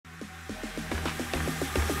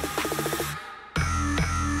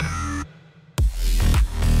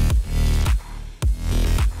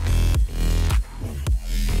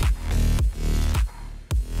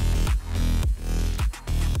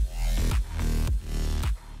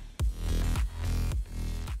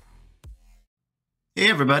Hey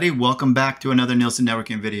everybody, welcome back to another Nielsen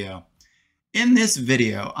Networking video. In this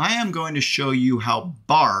video, I am going to show you how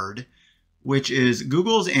Bard, which is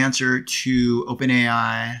Google's answer to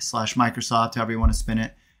OpenAI / Microsoft, however you want to spin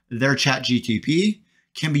it, their ChatGPT,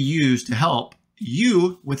 can be used to help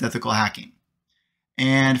you with ethical hacking.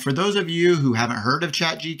 And for those of you who haven't heard of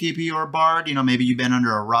ChatGPT or Bard, maybe you've been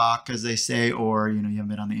under a rock, as they say, or you haven't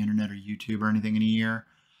been on the internet or YouTube or anything in a year.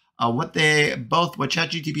 What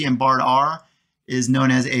ChatGPT and Bard are is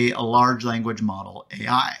known as a large language model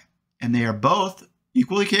AI. And they are both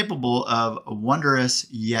equally capable of wondrous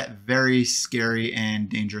yet very scary and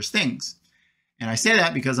dangerous things. And I say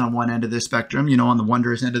that because on one end of the spectrum, on the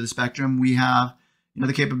wondrous end of the spectrum, we have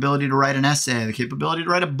the capability to write an essay, the capability to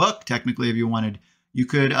write a book, technically, if you wanted. You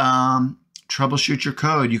could troubleshoot your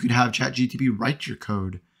code. You could have ChatGPT write your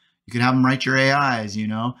code. You could have them write your AIs, you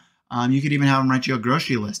could even have them write you a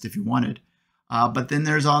grocery list if you wanted. But then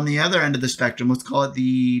there's on the other end of the spectrum, let's call it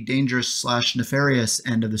the dangerous / nefarious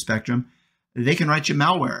end of the spectrum. They can write you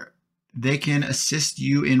malware. They can assist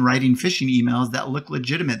you in writing phishing emails that look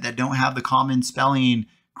legitimate, that don't have the common spelling,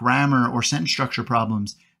 grammar, or sentence structure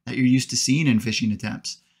problems that you're used to seeing in phishing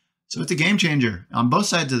attempts. So it's a game changer on both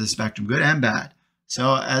sides of the spectrum, good and bad.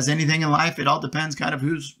 So as anything in life, it all depends kind of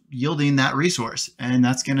who's yielding that resource. And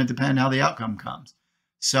that's going to depend how the outcome comes.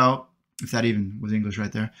 So if that even was English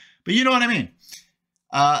right there, but you know what I mean.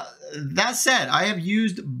 That said, I have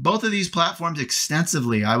used both of these platforms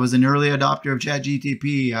extensively. I was an early adopter of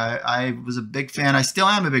ChatGPT. I was a big fan. I still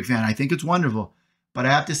am a big fan. I think it's wonderful. But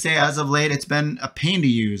I have to say, as of late, it's been a pain to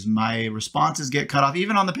use. My responses get cut off,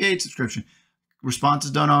 even on the paid subscription.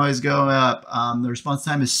 Responses don't always go up. The response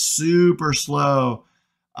time is super slow.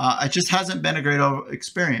 It just hasn't been a great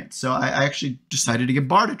experience. So I actually decided to give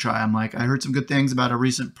Bard a try. I heard some good things about a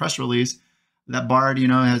recent press release that Bard,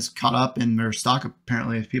 has caught up in their stock.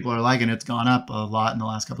 Apparently, if people are liking it, it's gone up a lot in the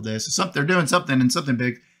last couple of days. So they're doing something and something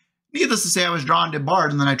big. Needless to say, I was drawn to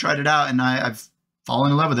Bard, and then I tried it out, and I've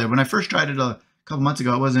fallen in love with it. When I first tried it a couple months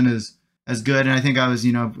ago, it wasn't as good, and I think I was,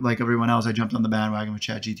 like everyone else, I jumped on the bandwagon with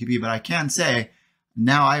ChatGPT. But I can say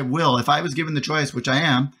now I will, if I was given the choice, which I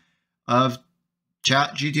am, of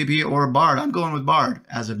ChatGPT or Bard, I'm going with Bard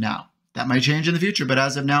as of now. That might change in the future, but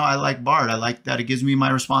as of now, I like Bard. I like that it gives me my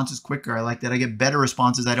responses quicker. I like that I get better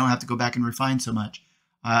responses. I don't have to go back and refine so much.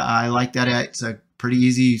 I like that it's a pretty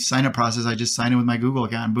easy sign-up process. I just sign in with my Google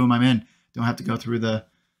account and boom, I'm in. Don't have to go through the,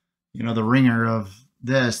 the ringer of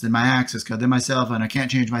this, then my access code, then my cell phone. I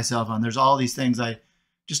can't change my cell phone. There's all these things I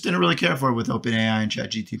just didn't really care for with OpenAI and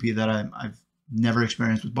ChatGPT that I've never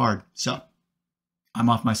experienced with Bard. So I'm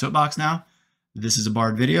off my soapbox now. This is a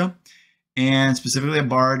Bard video. And specifically a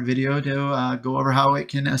Bard video to go over how it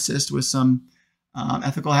can assist with some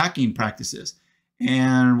ethical hacking practices.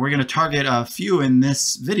 And we're going to target a few in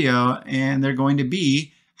this video, and they're going to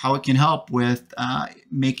be how it can help with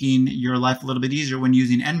making your life a little bit easier when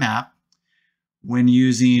using Nmap, when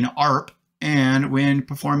using ARP, and when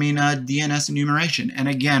performing a DNS enumeration. And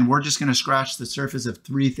again, we're just going to scratch the surface of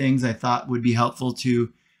 3 things I thought would be helpful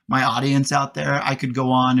to my audience out there. I could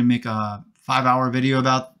go on and make a 5-hour video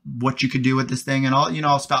about what you could do with this thing, and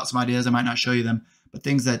I'll spout some ideas. I might not show you them, but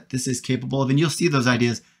things that this is capable of, and you'll see those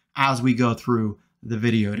ideas as we go through the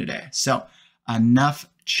video today. So enough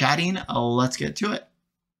chatting, let's get to it.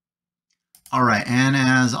 All right, and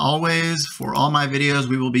as always, for all my videos,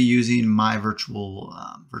 we will be using my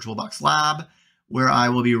VirtualBox Lab, where I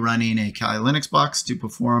will be running a Kali Linux box to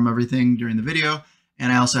perform everything during the video,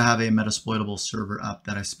 and I also have a Metasploitable server up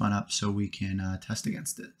that I spun up so we can test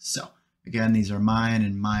against it. So again, these are mine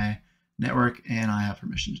and my network, and I have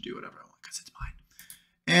permission to do whatever I want because it's mine.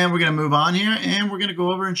 And we're going to move on here, and we're going to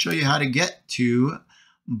go over and show you how to get to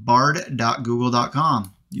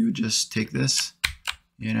bard.google.com. You would just take this,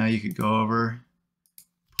 you could go over,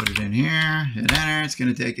 put it in here, hit enter. It's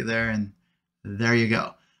going to take you there, and there you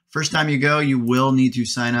go. First time you go, you will need to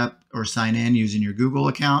sign up or sign in using your Google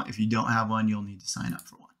account. If you don't have one, you'll need to sign up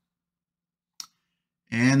for one.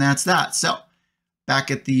 And that's that. So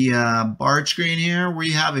back at the Bard screen here,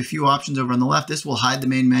 we have a few options over on the left. This will hide the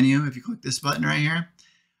main menu. If you click this button right here,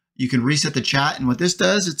 you can reset the chat. And what this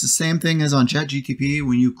does, it's the same thing as on ChatGPT.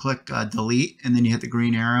 When you click delete and then you hit the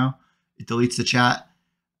green arrow, it deletes the chat.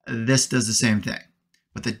 This does the same thing.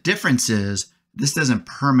 But the difference is this doesn't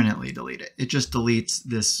permanently delete it. It just deletes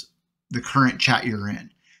the current chat you're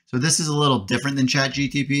in. So this is a little different than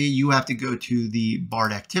ChatGPT. You have to go to the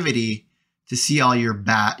Bard activity to see all your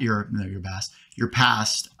past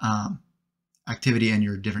activity and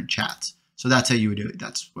your different chats. So that's how you would do it.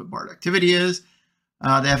 That's what Bard activity is. The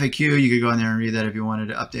FAQ, you could go in there and read that if you wanted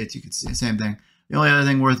to updates. You could see the same thing. The only other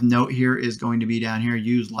thing worth note here is going to be down here,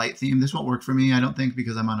 use light theme. This won't work for me, I don't think,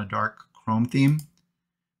 because I'm on a dark Chrome theme.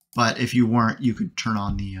 But if you weren't, you could turn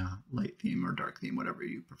on the light theme or dark theme, whatever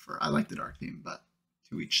you prefer. I like the dark theme, but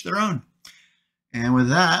to each their own. And with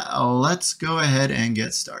that, let's go ahead and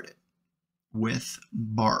get started with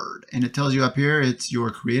Bard. And it tells you up here, it's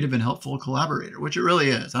your creative and helpful collaborator, which it really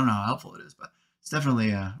is. I don't know how helpful it is, but it's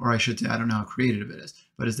definitely, or I should say, I don't know how creative it is,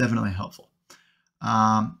 but it's definitely helpful.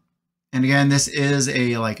 And again, this is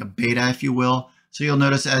like a beta, if you will. So you'll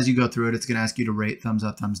notice as you go through it, it's going to ask you to rate, thumbs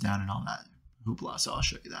up, thumbs down, and all that hoopla. So I'll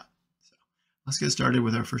show you that. So let's get started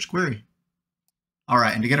with our first query. All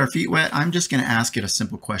right, and to get our feet wet, I'm just going to ask it a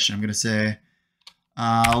simple question. I'm going to say,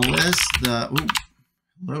 list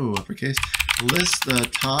the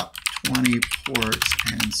top 20 ports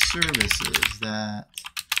and services that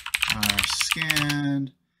are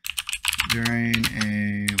scanned during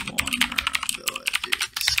a vulnerability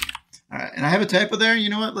scan. All right, and I have a typo there. You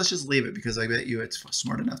know what? Let's just leave it because I bet you it's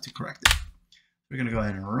smart enough to correct it. We're going to go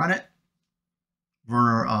ahead and run it.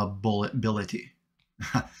 Vulnerability.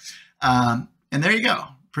 And there you go.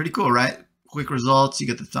 Pretty cool, right? Quick results. You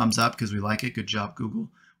get the thumbs up because we like it. Good job, Google.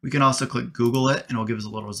 We can also click Google it, and it'll give us a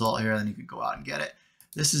little result here. Then you can go out and get it.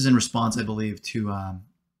 This is in response, I believe, to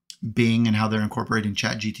Bing and how they're incorporating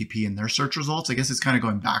ChatGPT in their search results. I guess it's kind of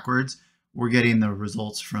going backwards. We're getting the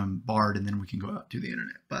results from Bard, and then we can go out to the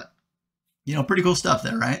internet. But, you know, pretty cool stuff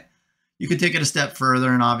there, right? You could take it a step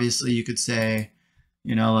further, and obviously you could say,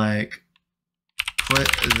 you know, like, put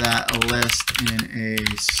that list in a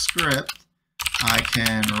script I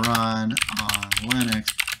can run on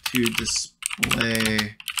Linux to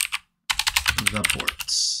display the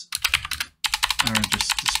ports, or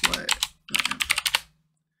just display the info.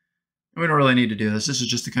 We don't really need to do this. This is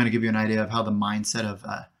just to kind of give you an idea of how the mindset of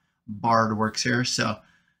Bard works here. So,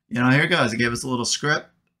 you know, here it goes. It gave us a little script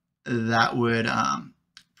that would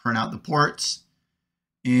print out the ports.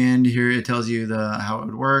 And here it tells you how it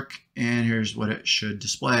would work. And here's what it should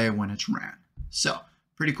display when it's ran. So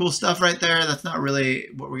pretty cool stuff right there. That's not really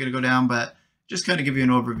what we're going to go down, but just kind of give you an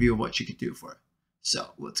overview of what you could do for it.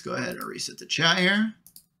 So let's go ahead and reset the chat here.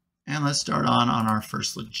 And let's start on our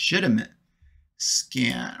first legitimate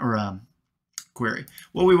scan or query.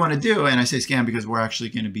 What we want to do, and I say scan because we're actually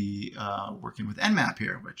going to be working with Nmap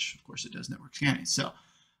here, which of course it does network scanning. So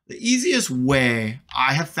the easiest way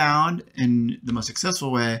I have found and the most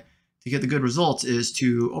successful way to get the good results is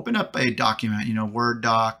to open up a document, you know, Word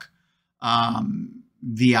doc,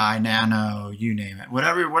 VI, Nano, you name it,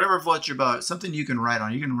 whatever floats your boat, something you can write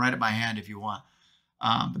on. You can write it by hand if you want,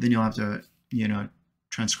 but then you'll have to, you know,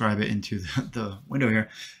 transcribe it into the window here.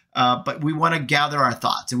 But we want to gather our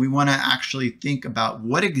thoughts, and we want to actually think about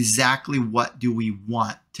what do we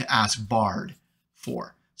want to ask Bard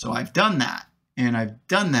for. So I've done that, and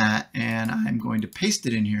I'm going to paste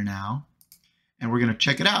it in here now, and we're going to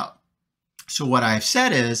check it out. So what I've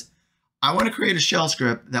said is I want to create a shell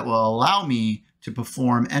script that will allow me to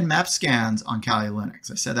perform Nmap scans on Kali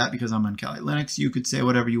Linux. I said that because I'm on Kali Linux. You could say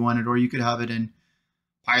whatever you wanted, or you could have it in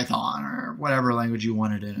Python or whatever language you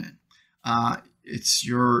wanted it in. It's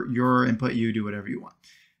your input. You do whatever you want.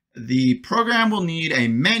 The program will need a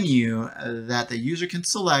menu that the user can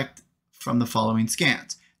select from the following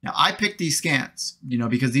scans. Now, I picked these scans, you know,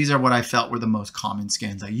 because these are what I felt were the most common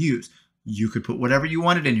scans I use. You could put whatever you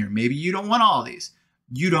wanted in here. Maybe you don't want all of these.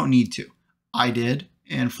 You don't need to. I did.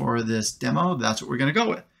 And for this demo, that's what we're going to go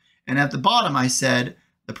with. And at the bottom, I said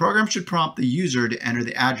the program should prompt the user to enter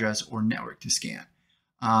the address or network to scan.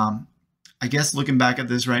 I guess looking back at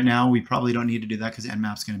this right now, we probably don't need to do that because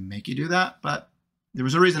Nmap's going to make you do that. But there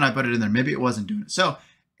was a reason I put it in there. Maybe it wasn't doing it. So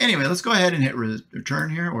anyway, let's go ahead and hit return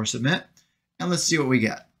here or submit. And let's see what we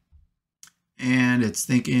get. And it's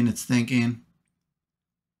thinking.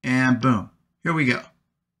 And boom, here we go.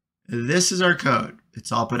 This is our code.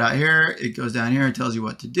 It's all put out here. It goes down here and tells you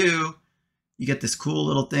what to do. You get this cool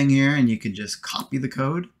little thing here, and you can just copy the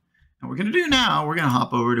code. And what we're going to do now, we're going to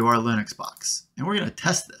hop over to our Linux box, and we're going to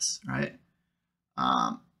test this, right?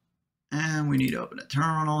 And we need to open a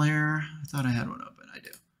terminal here. I thought I had one open. I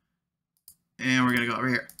do. And we're going to go over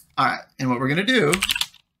here. All right. And what we're going to do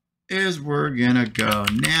is we're going to go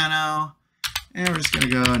nano, and we're just going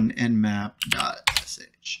to go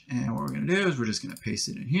nmap.sh. And what we're going to do is we're just going to paste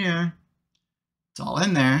it in here. It's all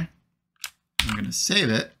in there. We're going to save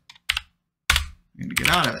it. We're going to get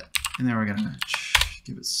out of it. And then we're going to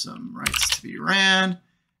give it some rights to be ran.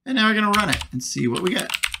 And now we're going to run it and see what we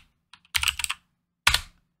get.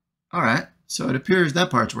 All right. So it appears that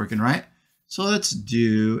part's working, right? So let's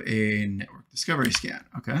do a network discovery scan.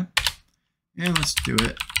 Okay. And let's do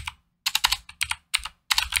it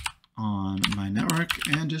on my network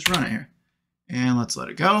and just run it here. And let's let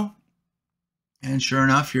it go. And sure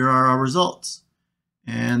enough, here are our results.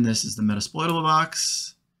 And this is the Metasploitable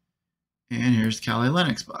box. And here's Kali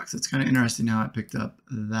Linux box. It's kind of interesting how I picked up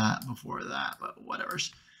that before that, but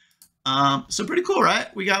whatever's. So pretty cool, right?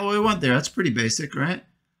 We got what we want there. That's pretty basic, right?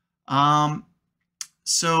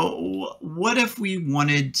 So what if we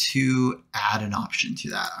wanted to add an option to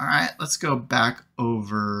that? All right, let's go back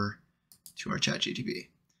over to our ChatGPT.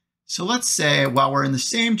 So let's say while we're in the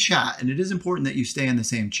same chat, and it is important that you stay in the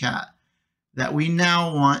same chat, that we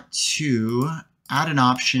now want to add an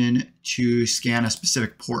option to scan a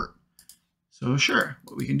specific port. So sure,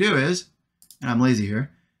 what we can do is, and I'm lazy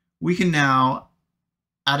here, we can now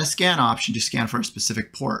add a scan option to scan for a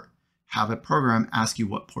specific port. Have a program ask you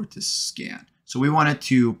what port to scan. So we want it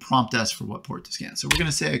to prompt us for what port to scan. So we're going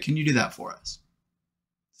to say, can you do that for us?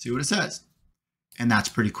 See what it says. And that's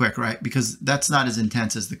pretty quick, right? Because that's not as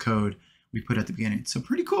intense as the code we put at the beginning. So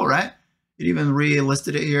pretty cool, right? It even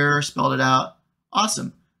re-listed it here, spelled it out.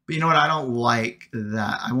 Awesome. But you know what? I don't like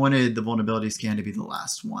that. I wanted the vulnerability scan to be the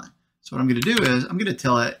last one. So what I'm going to do is I'm going to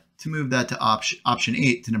tell it to move that to option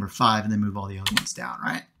 8 to number 5 and then move all the other ones down,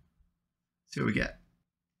 right? See what we get.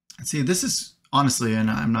 And see, this is honestly,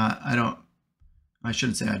 and I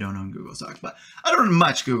shouldn't say I don't own Google stock, but I don't own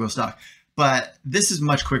much Google stock. But this is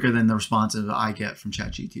much quicker than the responses I get from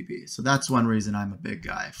ChatGPT. So that's one reason I'm a big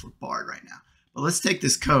guy for Bard right now. But let's take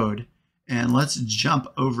this code and let's jump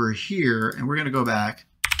over here, and we're going to go back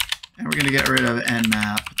and we're going to get rid of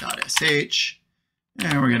nmap.sh,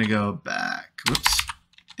 and we're going to go back, whoops,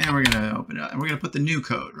 and we're going to open it up, and we're going to put the new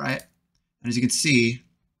code, right? And as you can see,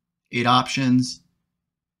 8 options,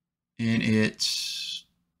 and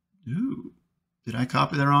ooh, did I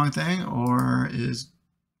copy the wrong thing, or is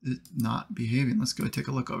it not behaving? Let's go take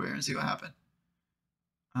a look over here and see what happened.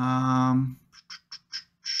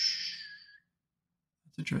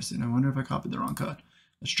 That's interesting. I wonder if I copied the wrong code.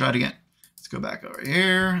 Let's try it again. Let's go back over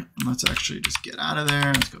here, and let's actually just get out of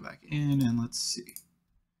there. Let's go back in, and let's see.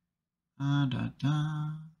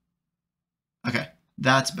 Okay,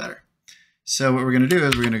 that's better. So what we're going to do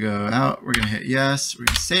is we're going to go out, we're going to hit yes, we're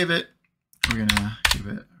going to save it, we're going to give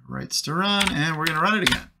it rights to run, and we're going to run it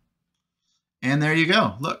again. And there you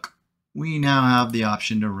go. Look, we now have the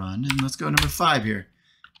option to run. And let's go number 5 here.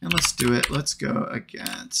 And let's do it. Let's go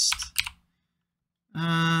against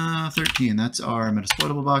 13. That's our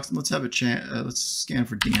Metasploitable box. And let's have a let's scan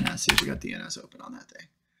for DNS. See if we got DNS open on that thing.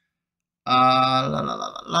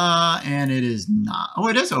 And it is not. Oh,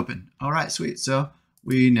 it is open. All right, sweet. So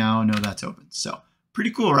we now know that's open. So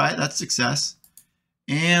pretty cool, right? That's success.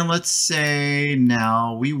 And let's say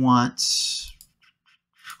now we want,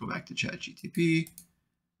 go back to ChatGPT.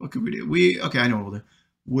 What could we do? Okay, I know what we'll do.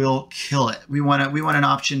 We'll kill it. We want an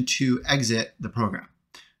option to exit the program.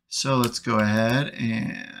 So let's go ahead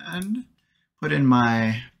and put in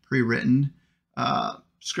my pre-written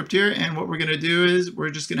script here. And what we're going to do is we're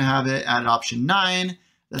just going to have it at option 9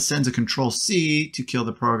 that sends a Control-C to kill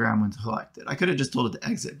the program when selected. I could have just told it to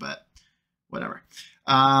exit, but whatever.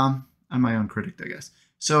 I'm my own critic, I guess.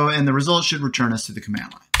 So, and the result should return us to the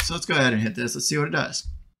command line. So let's go ahead and hit this. Let's see what it does.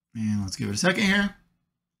 And let's give it a second here.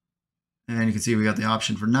 And you can see we got the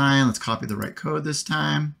option for 9. Let's copy the right code this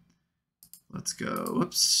time. Let's go,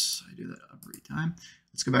 whoops, I do that every time.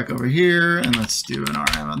 Let's go back over here and let's do an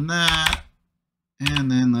RM on that.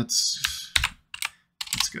 And then let's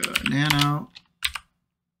go nano.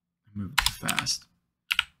 Move too fast.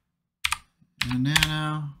 And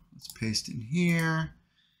nano, let's paste in here.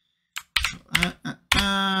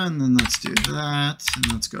 And then let's do that,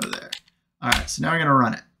 and let's go there. All right, so now we're gonna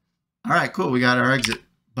run it. All right, cool, we got our exit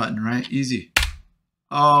button, right? Easy.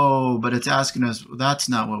 Oh, but it's asking us, well, that's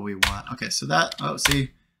not what we want. Okay, so that, oh,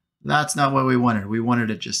 see, that's not what we wanted. We wanted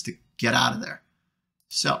it just to get out of there.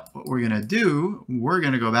 So what we're gonna do, we're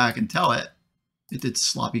gonna go back and tell it, it did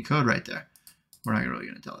sloppy code right there. We're not really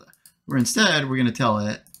gonna tell it that. Instead, we're gonna tell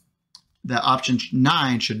it that option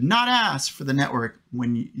 9 should not ask for the network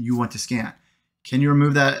when you want to scan. Can you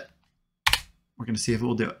remove that? We're going to see if it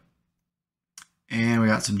will do it. And we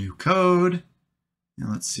got some new code. And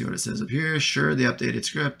let's see what it says up here. Sure, the updated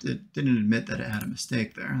script, it didn't admit that it had a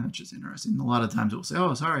mistake there. That's just interesting. A lot of times it will say,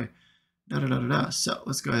 oh, sorry. So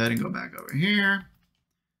let's go ahead and go back over here.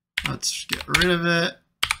 Let's get rid of it.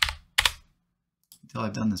 Until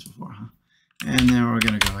I've done this before, huh? And then we're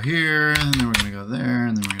going to go here, and then we're going to go there,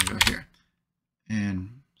 and then we're going to go here. And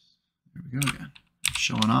there we go again.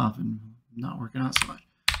 Showing off and not working out so much.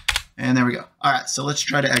 And there we go. All right, so let's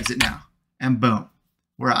try to exit now. And boom,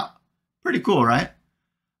 we're out. Pretty cool, right?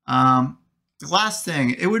 The last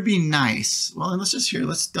thing, it would be nice. Well, and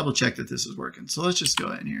let's double check that this is working. So let's just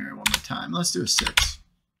go in here one more time. Let's do a 6.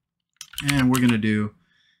 And we're going to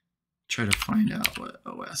try to find out what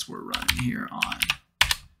OS we're running here on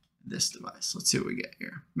this device. Let's see what we get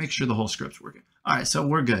here. Make sure the whole script's working. All right, so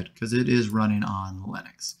we're good because it is running on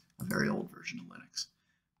Linux, a very old version of Linux,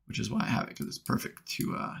 which is why I have it, because it's perfect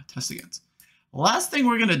to test against. The last thing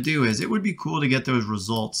we're going to do is, it would be cool to get those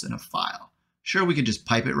results in a file. Sure, we could just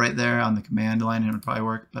pipe it right there on the command line and it would probably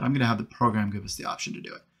work, but I'm going to have the program give us the option to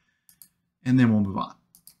do it. And then we'll move on.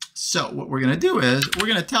 So what we're going to do is, we're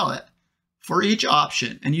going to tell it for each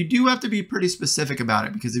option, and you do have to be pretty specific about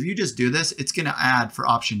it, because if you just do this, it's going to add for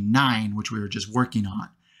option 9, which we were just working on,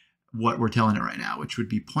 what we're telling it right now, which would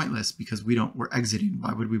be pointless because we're exiting.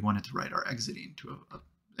 Why would we want it to write our exiting to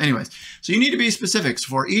anyways, so you need to be specific. So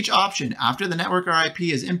for each option, after the network or IP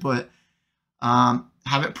is input,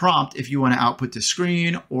 have it prompt if you want to output to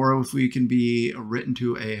screen, or if we can be written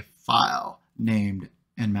to a file named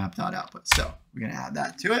nmap.output. So we're going to add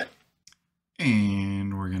that to it,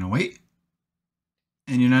 and we're going to wait.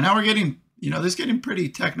 And, now we're getting, this is getting pretty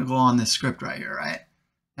technical on this script right here, right?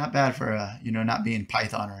 Not bad for, not being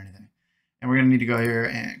Python or anything. And we're going to need to go here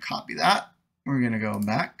and copy that. We're going to go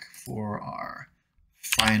back for our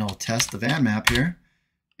final test of Nmap here.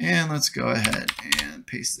 And let's go ahead and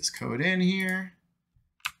paste this code in here.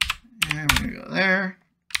 And we're going to go there.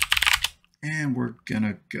 And we're going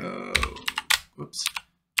to go, whoops,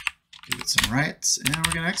 give it some rights, and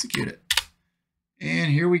we're going to execute it.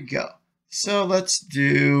 And here we go. So let's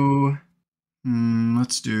do 7.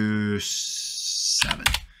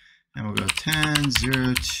 And we'll go 10,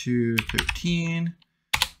 0 to 13.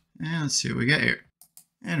 And let's see what we get here.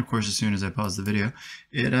 And of course, as soon as I pause the video,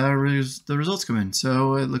 the results come in.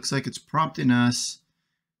 So it looks like it's prompting us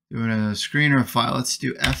doing a screen or a file. Let's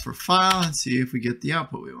do F for file and see if we get the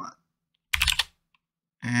output we want.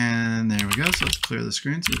 And there we go. So let's clear the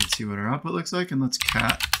screen so we can see what our output looks like. And let's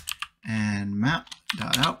cat and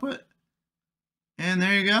map.output. And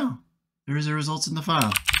there you go. There's the results in the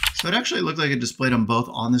file. So it actually looked like it displayed them both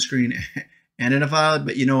on the screen and in a file.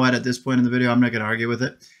 But you know what? At this point in the video, I'm not going to argue with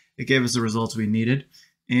it. It gave us the results we needed.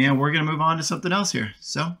 And we're going to move on to something else here.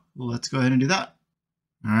 So let's go ahead and do that.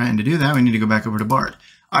 All right. And to do that, we need to go back over to Bard.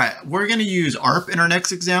 All right. We're going to use ARP in our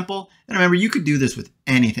next example. And remember, you could do this with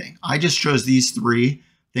anything. I just chose these 3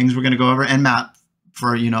 things we're going to go over. Nmap,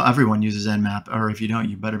 for, everyone uses Nmap. Or if you don't,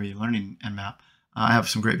 you better be learning Nmap. I have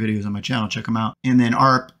some great videos on my channel. Check them out. And then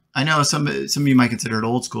ARP, I know some of you might consider it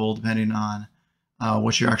old school, depending on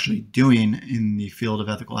what you're actually doing in the field of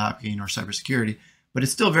ethical hacking or cybersecurity, but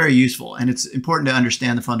it's still very useful. And it's important to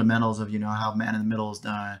understand the fundamentals of, how man in the middle is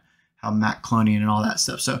done, how Mac cloning and all that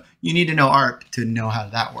stuff. So you need to know ARP to know how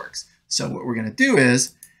that works. So what we're going to do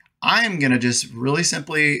is, I am going to just really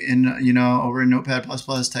simply over in Notepad++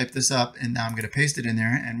 type this up, and now I'm going to paste it in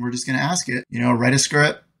there, and we're just going to ask it, write a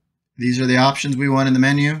script. These are the options we want in the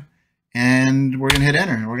menu, and we're going to hit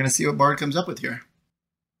enter, and we're going to see what Bard comes up with here.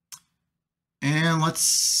 And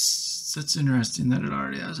that's interesting that it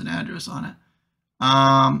already has an address on it.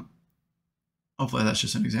 Hopefully that's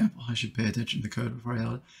just an example. I should pay attention to the code before I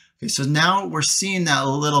yell it. Okay, so now we're seeing that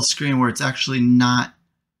little screen where it's actually not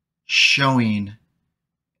showing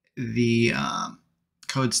the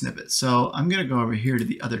code snippet. So I'm going to go over here to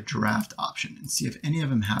the other draft option and see if any of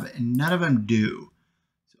them have it, and none of them do.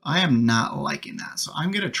 I am not liking that. So I'm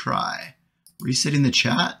going to try resetting the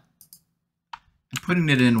chat and putting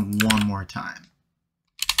it in one more time,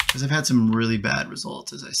 because I've had some really bad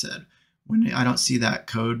results. As I said, when I don't see that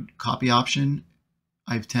code copy option,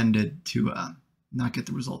 I've tended to not get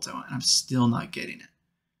the results I want, and I'm still not getting it.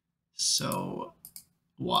 So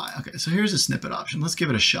why? Okay, so here's a snippet option. Let's give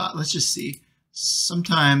it a shot. Let's just see.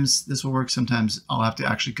 Sometimes this will work. Sometimes I'll have to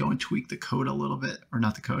actually go and tweak the code a little bit, or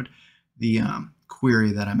not the code, the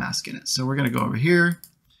query that I'm asking it. So we're going to go over here,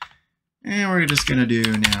 and we're just going to do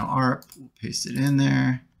nano ARP. We'll paste it in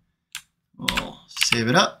there. We'll save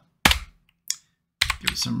it up.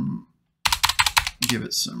 Give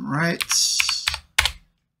it some rights.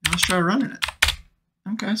 And let's try running it.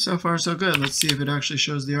 Okay, so far so good. Let's see if it actually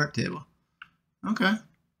shows the ARP table. Okay.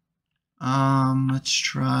 Let's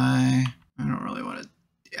try. I don't really want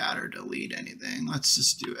to add or delete anything. Let's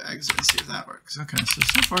just do exit and see if that works. Okay,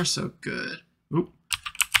 so far so good. Oop,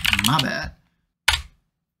 my bad.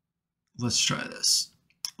 Let's try this.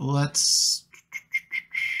 Let's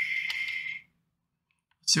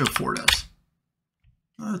see what 4 does.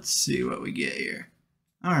 Let's see what we get here.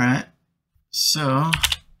 All right. So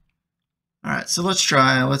let's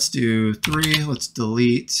try. Let's do 3. Let's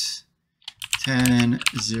delete 10,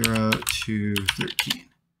 0 to 13.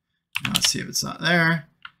 Now let's see if it's not there.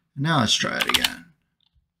 Now let's try it again.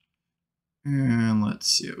 And let's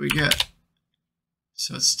see what we get.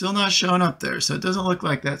 So it's still not showing up there. So it doesn't look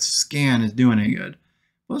like that scan is doing any good.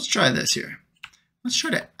 Let's try this here. Let's try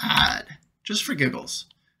to add, just for giggles.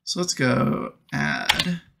 So let's go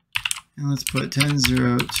add, and let's put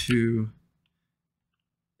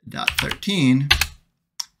 10.02.13,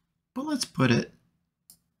 but let's put it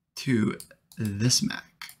to this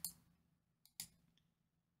Mac.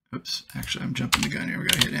 Oops, actually I'm jumping the gun here. We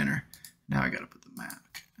gotta hit enter. Now I gotta put the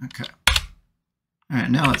Mac. Okay. All right,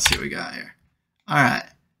 now let's see what we got here. All right,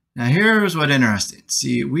 now here's what's interesting.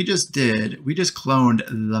 See, we just cloned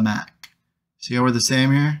the Mac. See how we're the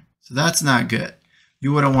same here? So that's not good.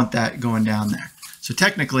 You wouldn't want that going down there. So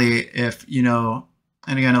technically, if, you know,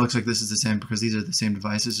 and again, it looks like this is the same because these are the same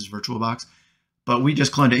devices as VirtualBox, but we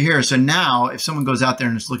just cloned it here. So now if someone goes out there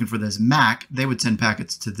and is looking for this Mac, they would send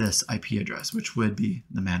packets to this IP address, which would be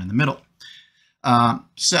the man in the middle.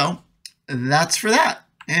 So that's for that.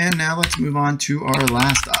 And now let's move on to our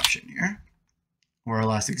last option here, or our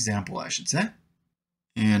last example, I should say.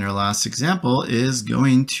 And our last example is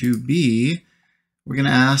going to be, we're going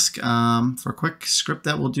to ask for a quick script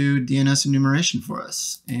that will do DNS enumeration for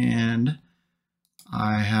us. And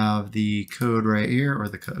I have the code right here, or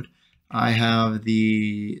the code. I have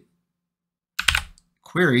the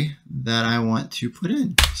query that I want to put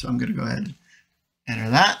in. So I'm going to go ahead and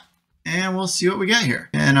enter that, and we'll see what we get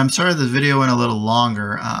here. And I'm sorry this video went a little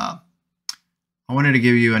longer. I wanted to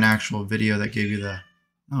give you an actual video that gave you the,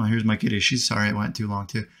 oh, here's my kitty. She's sorry it went too long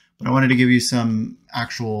too. But I wanted to give you some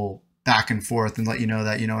actual back and forth and let you know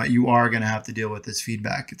that, you know what, you are going to have to deal with this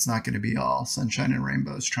feedback. It's not going to be all sunshine and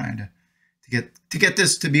rainbows trying to get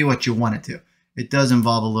this to be what you want it to. It does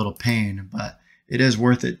involve a little pain, but it is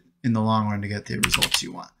worth it in the long run to get the results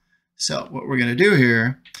you want. So what we're going to do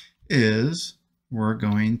here is we're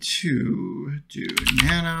going to do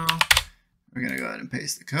nano. We're going to go ahead and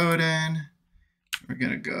paste the code in. We're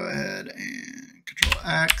going to go ahead and Control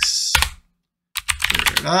X,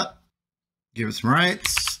 clear it up, give it some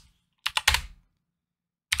rights,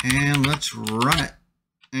 and let's run it.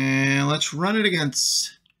 And let's run it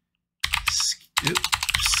against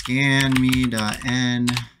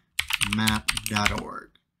scanme.nmap.org.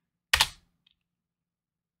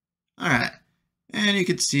 All right, and you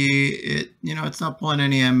can see it, you know, it's not pulling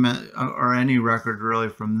any any record really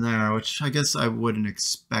from there, which I guess I wouldn't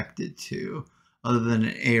expect it to, other than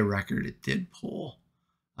an A record it did pull,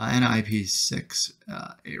 an IP6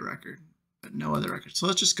 A record, but no other record. So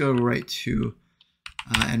let's just go right to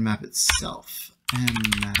Nmap itself,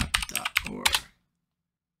 nmap.org.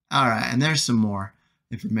 All right, and there's some more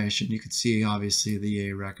information. You can see obviously the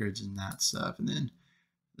A records and that stuff, and then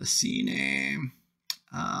the C name,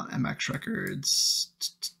 MX records,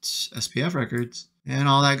 SPF records, and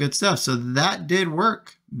all that good stuff. So that did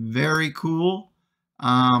work. Very cool.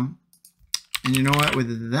 And you know what?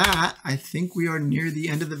 With that, I think we are near the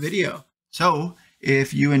end of the video. So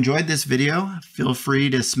if you enjoyed this video, feel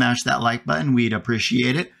free to smash that like button. We'd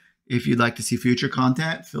appreciate it. If you'd like to see future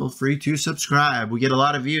content, feel free to subscribe. We get a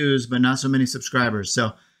lot of views, but not so many subscribers.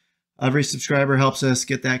 So every subscriber helps us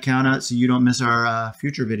get that count out so you don't miss our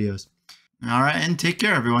future videos. All right, and take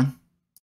care, everyone.